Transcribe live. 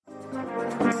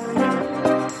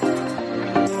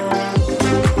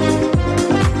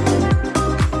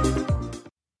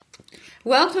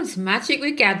Welcome to Magic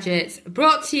with Gadgets,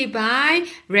 brought to you by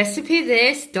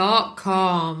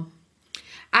RecipeThis.com.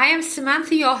 I am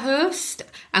Samantha, your host,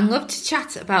 and love to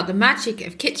chat about the magic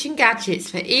of kitchen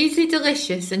gadgets for easy,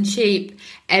 delicious and cheap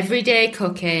everyday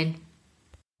cooking.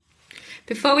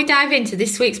 Before we dive into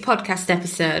this week's podcast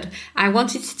episode, I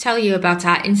wanted to tell you about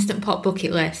our Instant Pot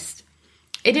bucket list.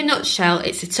 In a nutshell,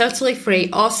 it's a totally free,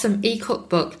 awesome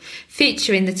e-cookbook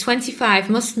featuring the 25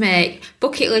 must-make,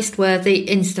 bucket list-worthy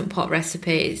Instant Pot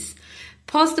recipes.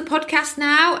 Pause the podcast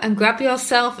now and grab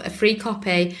yourself a free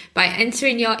copy by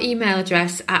entering your email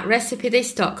address at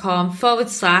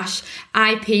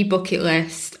recipethis.com/IP bucket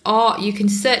list, or you can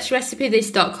search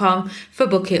recipethis.com for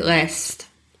bucket list.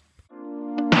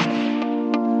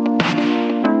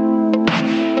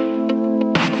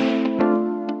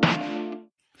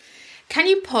 Can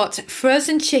you put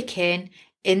frozen chicken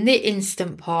in the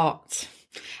Instant Pot?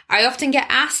 I often get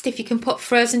asked if you can put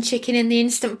frozen chicken in the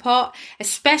Instant Pot,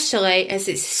 especially as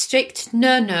it's a strict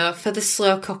no-no for the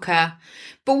slow cooker.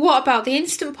 But what about the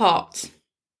Instant Pot?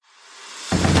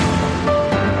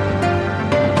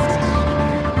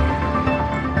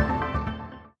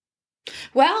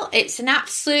 Well, it's an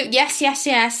absolute yes.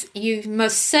 You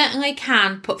most certainly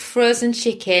can put frozen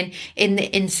chicken in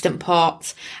the Instant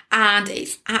Pot, and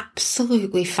it's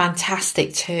absolutely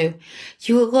fantastic too.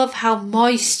 You will love how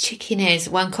moist chicken is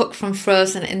when cooked from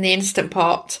frozen in the Instant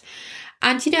Pot.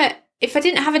 And you know, if I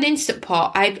didn't have an Instant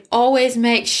Pot, I'd always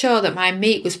make sure that my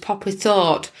meat was properly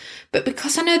thawed. But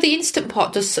because I know the Instant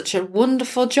Pot does such a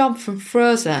wonderful job from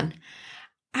frozen,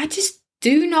 I just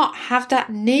do not have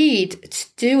that need to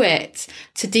do it,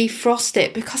 to defrost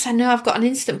it, because I know I've got an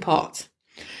Instant Pot.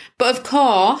 But of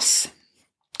course,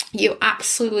 you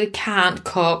absolutely can't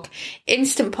cook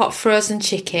Instant Pot frozen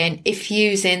chicken if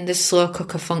using the slow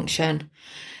cooker function.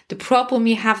 The problem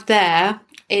you have there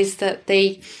is that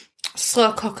the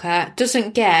slow cooker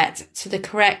doesn't get to the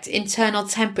correct internal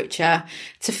temperature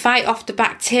to fight off the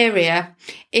bacteria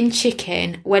in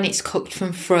chicken when it's cooked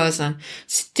from frozen.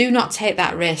 So do not take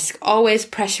that risk. Always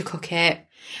pressure cook it.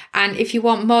 And if you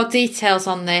want more details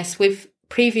on this, we've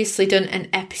previously done an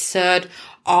episode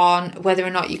on whether or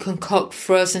not you can cook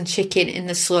frozen chicken in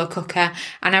the slow cooker,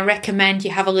 and I recommend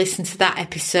you have a listen to that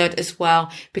episode as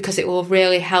well, because it will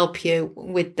really help you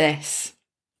with this.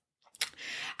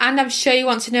 And I'm sure you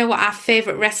want to know what our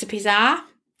favourite recipes are.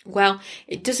 Well,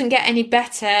 it doesn't get any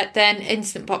better than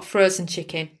Instant Pot frozen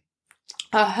chicken.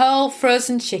 A whole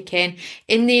frozen chicken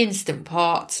in the Instant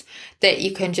Pot that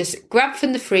you can just grab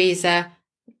from the freezer,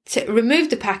 to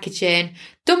remove the packaging,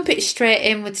 dump it straight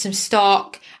in with some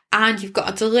stock, and you've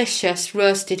got a delicious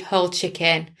roasted whole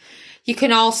chicken. You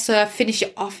can also finish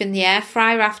it off in the air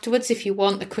fryer afterwards if you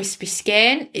want the crispy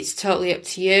skin. It's totally up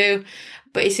to you.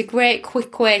 But it's a great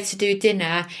quick way to do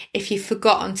dinner if you've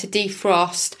forgotten to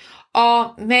defrost,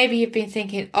 or maybe you've been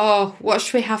thinking, oh, what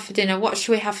should we have for dinner?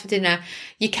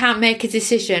 You can't make a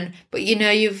decision, but you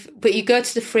go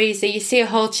to the freezer, you see a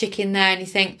whole chicken there and you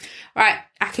think, right,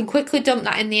 I can quickly dump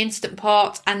that in the Instant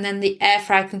Pot, and then the air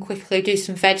fryer can quickly do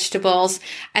some vegetables,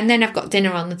 and then I've got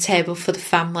dinner on the table for the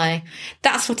family.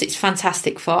 That's what it's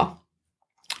fantastic for.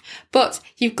 But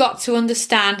you've got to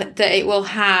understand that it will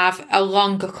have a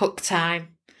longer cook time.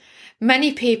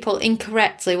 Many people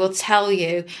incorrectly will tell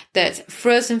you that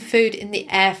frozen food in the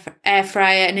air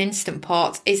fryer and Instant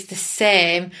Pot is the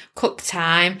same cook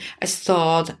time as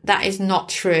thawed. That is not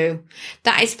true.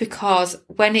 That is because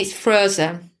when it's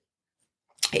frozen,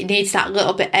 it needs that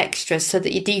little bit extra so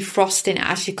that you're defrosting it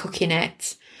as you're cooking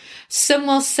it. Some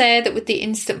will say that with the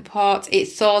Instant Pot, it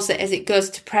thaws it as it goes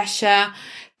to pressure.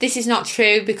 This is not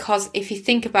true, because if you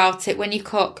think about it, when you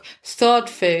cook thawed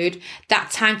food,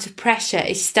 that time to pressure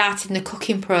is starting the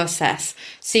cooking process.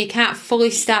 So you can't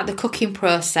fully start the cooking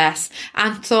process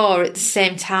and thaw at the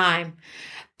same time.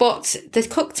 But the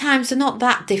cook times are not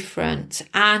that different,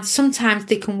 and sometimes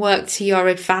they can work to your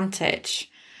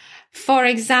advantage. For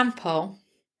example,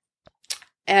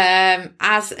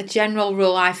 as a general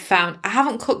rule, I've found I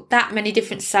haven't cooked that many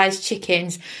different sized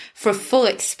chickens for a full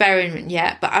experiment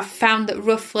yet, but I've found that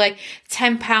roughly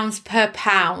 £10 per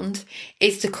pound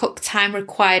is the cook time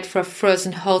required for a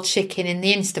frozen whole chicken in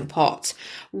the Instant Pot,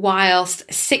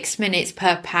 whilst 6 minutes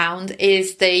per pound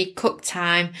is the cook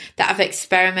time that I've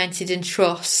experimented and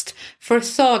trust for a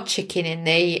thawed chicken in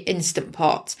the Instant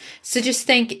Pot. So just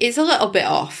think it's a little bit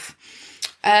off.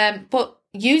 But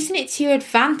using it to your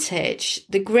advantage,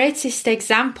 the greatest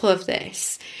example of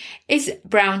this is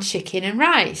brown chicken and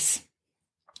rice.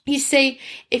 You see,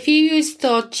 if you used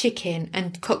thawed chicken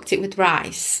and cooked it with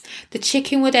rice, the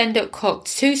chicken would end up cooked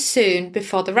too soon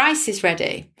before the rice is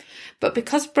ready. But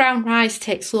because brown rice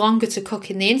takes longer to cook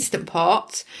in the Instant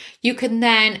Pot, you can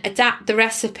then adapt the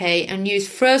recipe and use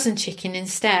frozen chicken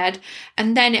instead,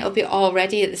 and then it'll be all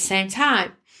ready at the same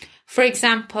time. For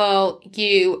example,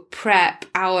 you prep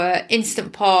our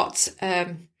Instant Pot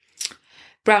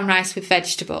brown rice with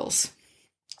vegetables.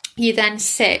 You then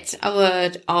sit a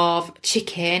load of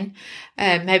chicken,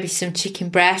 maybe some chicken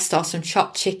breast or some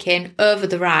chopped chicken over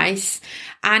the rice,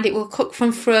 and it will cook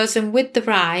from frozen with the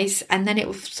rice, and then it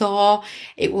will thaw,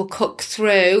 it will cook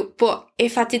through. But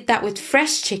if I did that with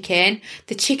fresh chicken,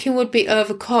 the chicken would be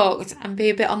overcooked and be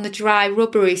a bit on the dry,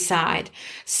 rubbery side.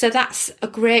 So that's a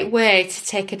great way to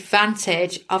take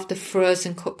advantage of the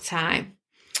frozen cook time.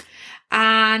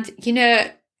 And,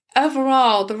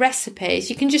 overall, the recipes,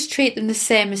 you can just treat them the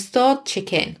same as thawed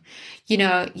chicken.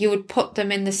 You would put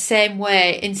them in the same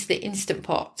way into the Instant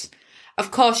Pot.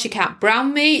 Of course, you can't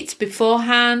brown meat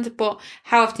beforehand, but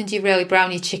how often do you really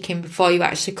brown your chicken before you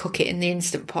actually cook it in the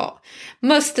Instant Pot?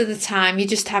 Most of the time, you're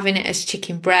just having it as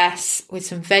chicken breasts with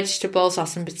some vegetables or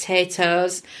some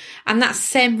potatoes. And that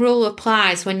same rule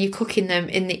applies when you're cooking them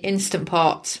in the Instant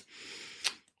Pot.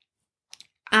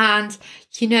 And,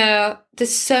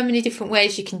 there's so many different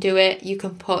ways you can do it. You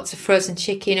can put a frozen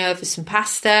chicken over some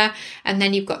pasta, and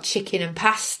then you've got chicken and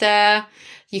pasta.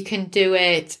 You can do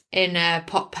it in a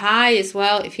pot pie as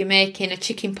well. If you're making a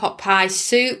chicken pot pie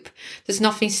soup, there's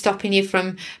nothing stopping you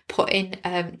from putting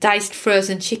diced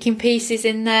frozen chicken pieces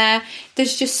in there.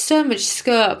 There's just so much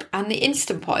scope, and the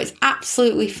Instant Pot is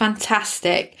absolutely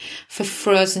fantastic for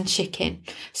frozen chicken.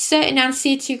 So in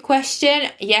answer to your question,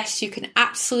 yes, you can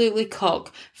absolutely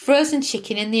cook frozen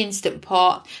chicken in the Instant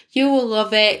Pot. You will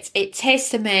love it. It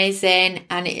tastes amazing,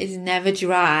 and it is never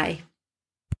dry.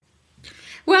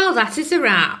 Well, that is a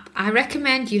wrap. I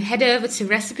recommend you head over to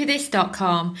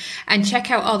recipethis.com and check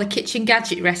out all the kitchen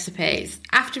gadget recipes.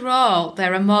 After all,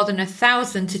 there are more than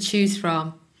 1,000 to choose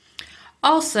from.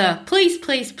 Also, please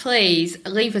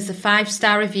leave us a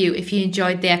 5-star review if you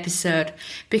enjoyed the episode,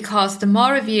 because the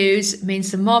more reviews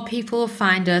means the more people will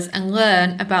find us and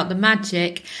learn about the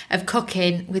magic of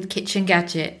cooking with kitchen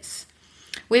gadgets.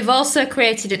 We've also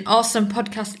created an awesome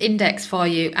podcast index for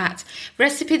you at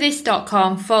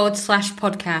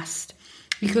recipethis.com/podcast.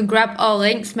 You can grab all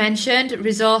links mentioned,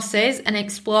 resources, and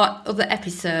explore other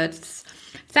episodes.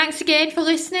 Thanks again for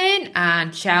listening,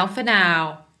 and ciao for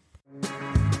now.